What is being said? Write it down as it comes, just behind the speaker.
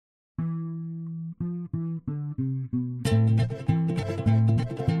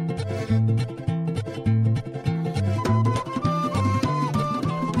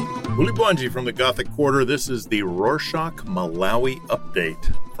Uli Bwanji from the Gothic Quarter. This is the Rorschach Malawi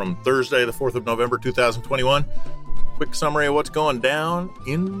update from Thursday, the 4th of November, 2021. Quick summary of what's going down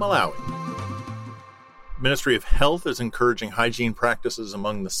in Malawi. Ministry of Health is encouraging hygiene practices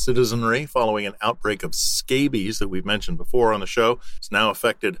among the citizenry following an outbreak of scabies that we've mentioned before on the show. It's now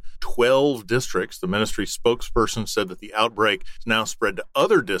affected 12 districts. The ministry spokesperson said that the outbreak is now spread to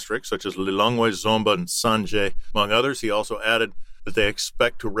other districts such as Lilongwe, Zomba, and Sanje, among others. He also added that they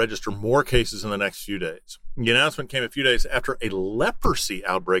expect to register more cases in the next few days. The announcement came a few days after a leprosy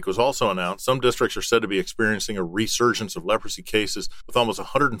outbreak was also announced. Some districts are said to be experiencing a resurgence of leprosy cases, with almost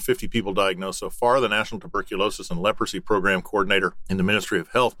 150 people diagnosed so far. The National Tuberculosis and Leprosy Program Coordinator in the Ministry of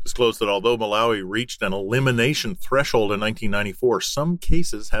Health disclosed that although Malawi reached an elimination threshold in 1994, some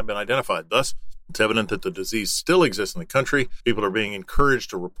cases have been identified. Thus, it's evident that the disease still exists in the country. People are being encouraged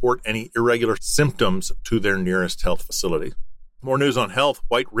to report any irregular symptoms to their nearest health facility. More news on health.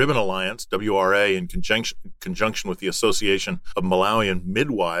 White Ribbon Alliance, WRA, in conjunction with the Association of Malawian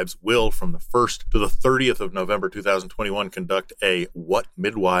Midwives, will, from the 1st to the 30th of November 2021, conduct a What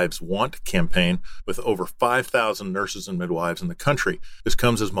Midwives Want campaign with over 5,000 nurses and midwives in the country. This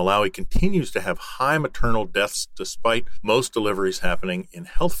comes as Malawi continues to have high maternal deaths despite most deliveries happening in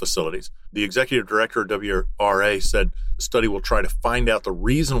health facilities. The executive director of WRA said the study will try to find out the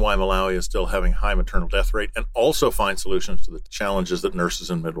reason why Malawi is still having high maternal death rate and also find solutions to the challenges that nurses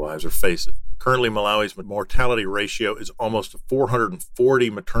and midwives are facing. Currently, Malawi's mortality ratio is almost 440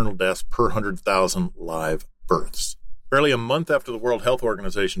 maternal deaths per 100,000 live births. Barely a month after the World Health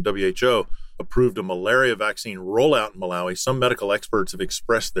Organization, WHO, approved a malaria vaccine rollout in Malawi, some medical experts have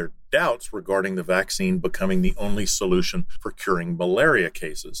expressed their doubts regarding the vaccine becoming the only solution for curing malaria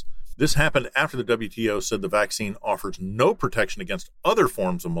cases. This happened after the WTO said the vaccine offers no protection against other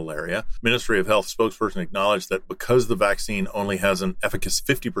forms of malaria. Ministry of Health spokesperson acknowledged that because the vaccine only has an efficacy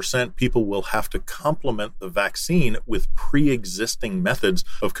 50%, people will have to complement the vaccine with pre-existing methods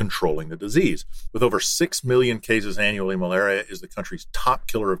of controlling the disease. With over 6 million cases annually, malaria is the country's top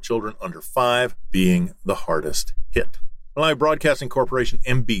killer of children under 5, being the hardest hit. Malawi Broadcasting Corporation,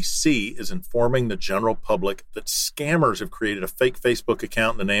 MBC, is informing the general public that scammers have created a fake Facebook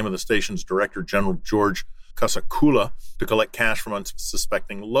account in the name of the station's Director General George Kasakula to collect cash from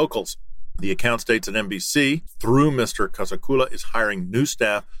unsuspecting locals. The account states that MBC, through Mr. Kasakula, is hiring new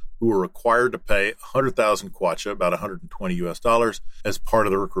staff who are required to pay 100,000 kwacha, about $120 as part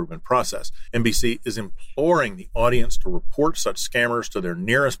of the recruitment process. NBC is imploring the audience to report such scammers to their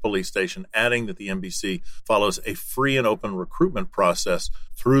nearest police station, adding that the NBC follows a free and open recruitment process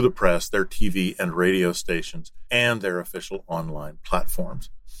through the press, their TV and radio stations, and their official online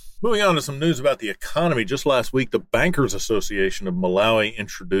platforms. Moving on to some news about the economy. Just last week, the Bankers Association of Malawi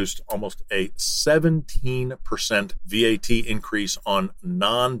introduced almost a 17% VAT increase on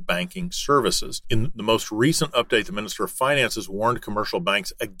non-banking services. In the most recent update, the Minister of Finance has warned commercial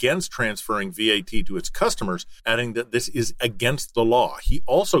banks against transferring VAT to its customers, adding that this is against the law. He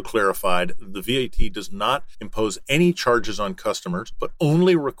also clarified that the VAT does not impose any charges on customers, but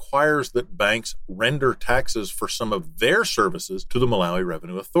only requires that banks render taxes for some of their services to the Malawi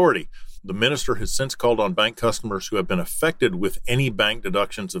Revenue Authority. The minister has since called on bank customers who have been affected with any bank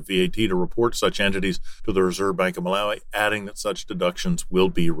deductions of VAT to report such entities to the Reserve Bank of Malawi, adding that such deductions will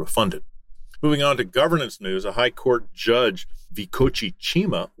be refunded. Moving on to governance news, a High Court judge, Vikochi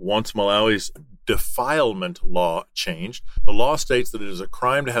Chima, wants Malawi's defilement law changed. The law states that it is a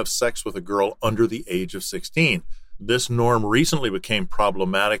crime to have sex with a girl under the age of 16. This norm recently became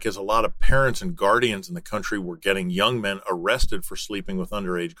problematic as a lot of parents and guardians in the country were getting young men arrested for sleeping with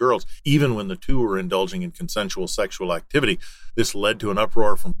underage girls, even when the two were indulging in consensual sexual activity. This led to an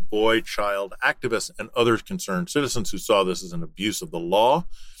uproar from boy-child activists and other concerned citizens who saw this as an abuse of the law.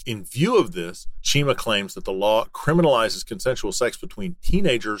 In view of this, Chima claims that the law criminalizes consensual sex between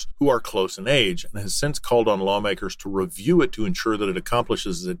teenagers who are close in age and has since called on lawmakers to review it to ensure that it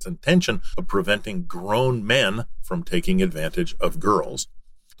accomplishes its intention of preventing grown men from taking advantage of girls.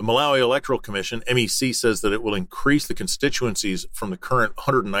 The Malawi Electoral Commission, MEC, says that it will increase the constituencies from the current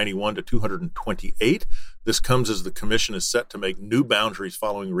 191 to 228. This comes as the commission is set to make new boundaries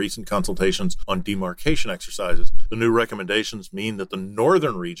following recent consultations on demarcation exercises. The new recommendations mean that the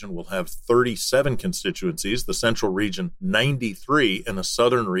northern region will have 37 constituencies, the central region 93, and the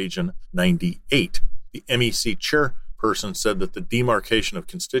southern region 98. The MEC chairperson said that the demarcation of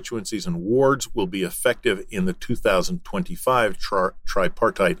constituencies and wards will be effective in the 2025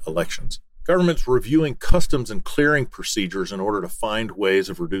 tripartite elections. Government's reviewing customs and clearing procedures in order to find ways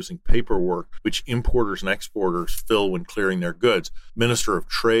of reducing paperwork which importers and exporters fill when clearing their goods. Minister of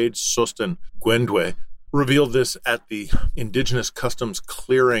Trade, Sosten Gwendwe, revealed this at the Indigenous Customs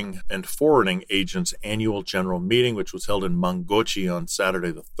Clearing and Forwarding Agents annual general meeting, which was held in Mangochi on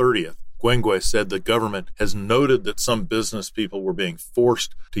Saturday the 30th. Gwengwe said the government has noted that some business people were being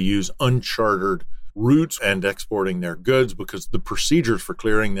forced to use unchartered routes and exporting their goods because the procedures for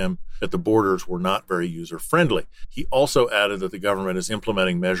clearing them at the borders were not very user-friendly. He also added that the government is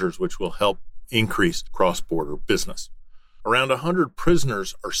implementing measures which will help increase cross-border business. Around 100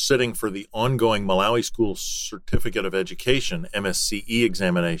 prisoners are sitting for the ongoing Malawi School Certificate of Education, MSCE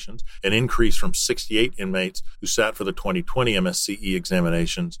examinations, an increase from 68 inmates who sat for the 2020 MSCE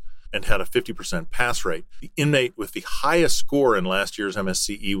examinations and had a 50% pass rate. The inmate with the highest score in last year's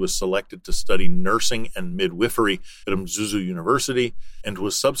MSCE was selected to study nursing and midwifery at Mzuzu University and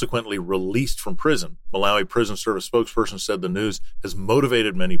was subsequently released from prison. Malawi Prison Service spokesperson said the news has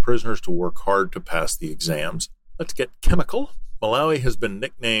motivated many prisoners to work hard to pass the exams. Let's get chemical. Malawi has been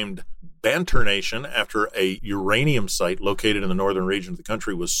nicknamed Banter Nation after a uranium site located in the northern region of the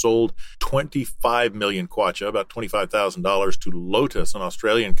country was sold 25 million kwacha, about $25,000, to Lotus, an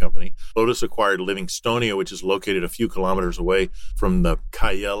Australian company. Lotus acquired Livingstonia, which is located a few kilometers away from the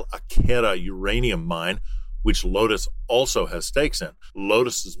Kayel Akera uranium mine, which Lotus also has stakes in.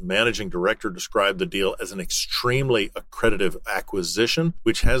 Lotus's managing director described the deal as an extremely accretive acquisition,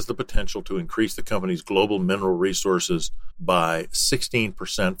 which has the potential to increase the company's global mineral resources by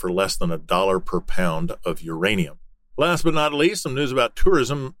 16% for less than $1 per pound of uranium. Last but not least, some news about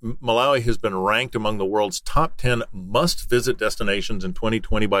tourism. Malawi has been ranked among the world's top 10 must-visit destinations in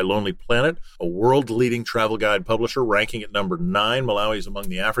 2020 by Lonely Planet, a world-leading travel guide publisher, ranking at number 9. Malawi is among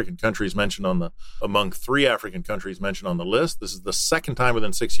 3 African countries mentioned on the list. This is the second time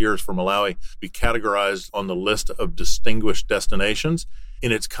within 6 years for Malawi to be categorized on the list of distinguished destinations.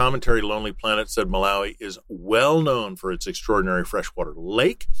 In its commentary, Lonely Planet said Malawi is well known for its extraordinary freshwater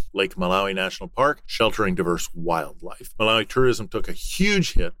lake, Lake Malawi National Park, sheltering diverse wildlife. Malawi tourism took a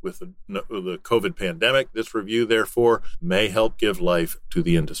huge hit with the COVID pandemic. This review, therefore, may help give life to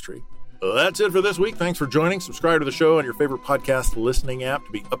the industry. That's it for this week. Thanks for joining. Subscribe to the show on your favorite podcast listening app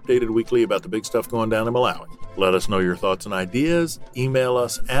to be updated weekly about the big stuff going down in Malawi. Let us know your thoughts and ideas. Email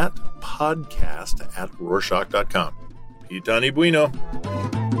us at podcast@rorschach.com. Itani Bueno.